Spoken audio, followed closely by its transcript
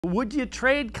Would you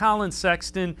trade Collin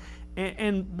Sexton?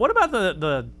 And what about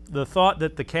the thought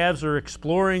that the Cavs are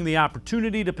exploring the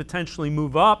opportunity to potentially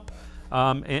move up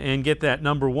and get that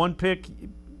 #1 pick?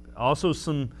 Also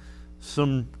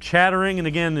some chattering, and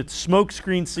again, it's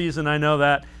smokescreen season. I know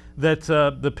that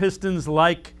the Pistons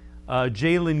like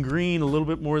Jalen Green a little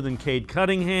bit more than Cade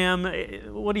Cunningham.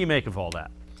 What do you make of all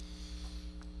that?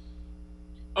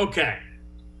 Okay.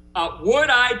 Would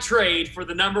I trade for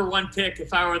the #1 pick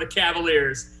if I were the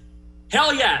Cavaliers?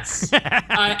 Hell yes.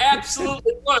 I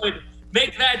absolutely would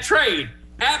make that trade.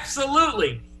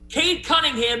 Absolutely. Cade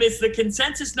Cunningham is the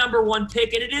consensus #1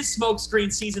 pick, and it is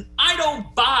smokescreen season. I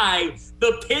don't buy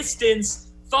the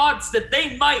Pistons' thoughts that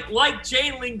they might like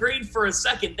Jalen Green for a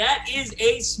second. That is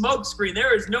a smokescreen.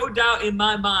 There is no doubt in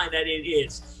my mind that it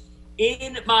is.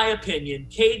 In my opinion,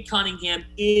 Cade Cunningham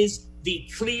is the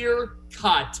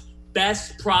clear-cut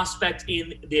best prospect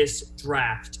in this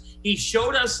draft. He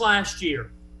showed us last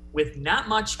year, with not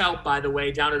much help, by the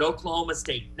way, down at Oklahoma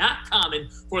State. Not common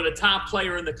for the top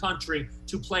player in the country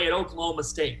to play at Oklahoma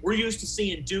State. We're used to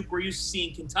seeing Duke. We're used to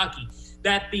seeing Kentucky.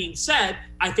 That being said,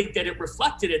 I think that it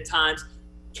reflected at times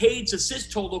Cade's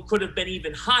assist total could have been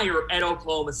even higher at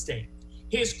Oklahoma State.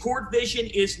 His court vision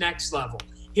is next level.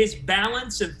 His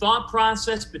balance and thought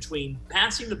process between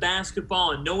passing the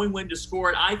basketball and knowing when to score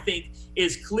it, I think,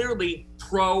 is clearly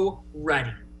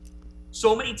pro-ready.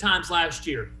 So many times last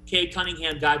year, Cade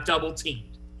Cunningham got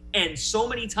double-teamed. And so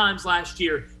many times last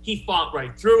year, he fought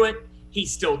right through it. He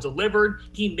still delivered.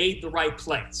 He made the right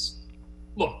plays.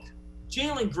 Look,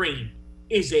 Jalen Green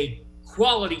is a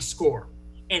quality scorer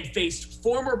and faced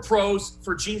former pros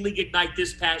for G League Ignite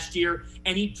this past year,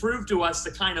 and he proved to us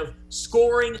the kind of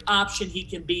scoring option he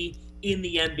can be in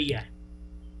the NBA.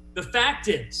 The fact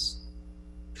is,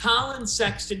 Collin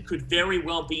Sexton could very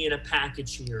well be in a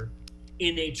package here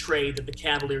in a trade that the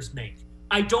Cavaliers make.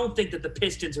 I don't think that the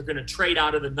Pistons are going to trade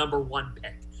out of the #1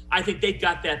 pick. I think they've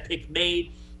got that pick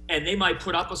made, and they might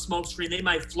put up a smokescreen. They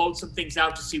might float some things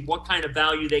out to see what kind of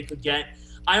value they could get.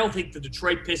 I don't think the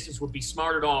Detroit Pistons would be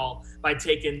smart at all by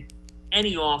taking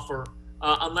any offer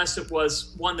unless it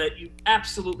was one that you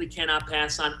absolutely cannot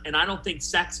pass on. And I don't think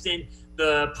Sexton,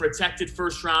 the protected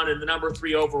first round and the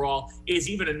 #3 overall, is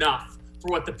even enough for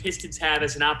what the Pistons have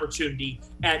as an opportunity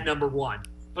at #1.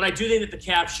 But I do think that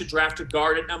the Cavs should draft a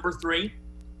guard at #3.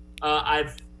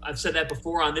 I've said that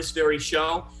before on this very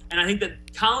show. And I think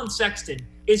that Collin Sexton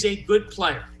is a good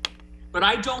player. But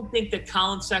I don't think that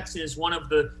Collin Sexton is one of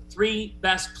the 3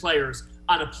 best players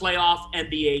on a playoff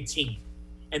NBA team.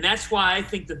 And that's why I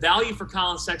think the value for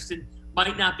Collin Sexton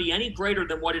might not be any greater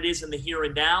than what it is in the here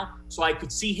and now. So I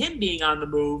could see him being on the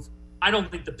move. I don't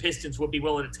think the Pistons would be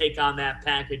willing to take on that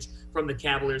package from the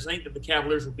Cavaliers. I think that the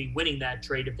Cavaliers would be winning that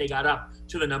trade if they got up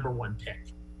to the #1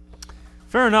 pick.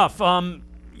 Fair enough.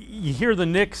 You hear the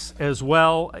Knicks as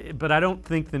well, but I don't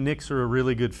think the Knicks are a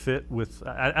really good fit with –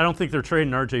 I don't think they're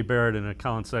trading R.J. Barrett in a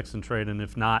Collin Sexton trade, and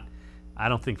if not, I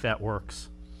don't think that works.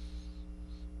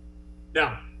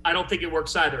 No, I don't think it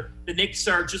works either. The Knicks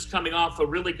are just coming off a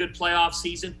really good playoff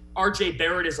season. R.J.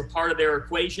 Barrett is a part of their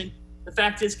equation. The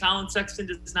fact is Collin Sexton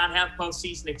does not have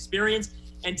postseason experience,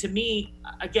 and to me,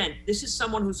 again, this is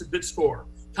someone who's a good scorer.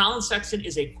 Collin Sexton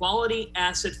is a quality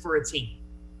asset for a team.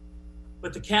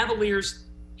 But the Cavaliers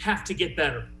have to get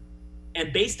better.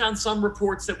 And based on some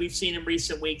reports that we've seen in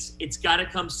recent weeks, it's got to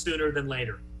come sooner than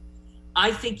later.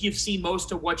 I think you've seen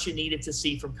most of what you needed to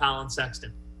see from Collin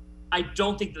Sexton. I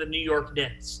don't think that the New York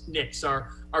Knicks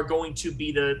are going to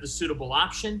be the suitable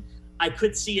option. I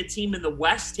could see a team in the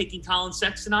West taking Collin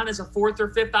Sexton on as a 4th or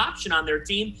 5th option on their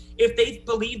team if they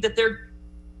believe that they're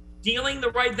dealing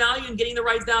the right value and getting the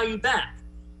right value back.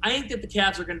 I think that the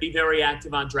Cavs are going to be very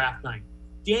active on draft night.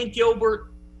 Dan Gilbert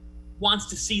wants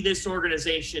to see this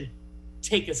organization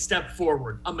take a step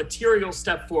forward, a material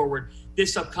step forward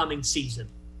this upcoming season.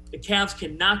 The Cavs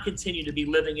cannot continue to be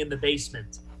living in the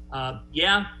basement.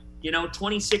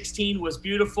 2016 was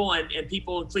beautiful, and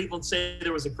people in Cleveland say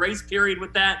there was a grace period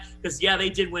with that because, they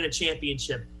did win a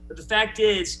championship. But the fact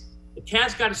is, the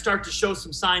Cavs got to start to show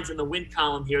some signs in the win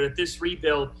column here that this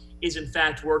rebuild is, in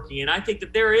fact, working. And I think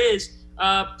that there is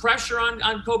pressure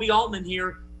on Kobe Altman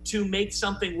here to make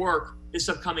something work this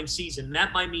upcoming season. And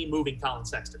that might mean moving Collin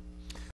Sexton.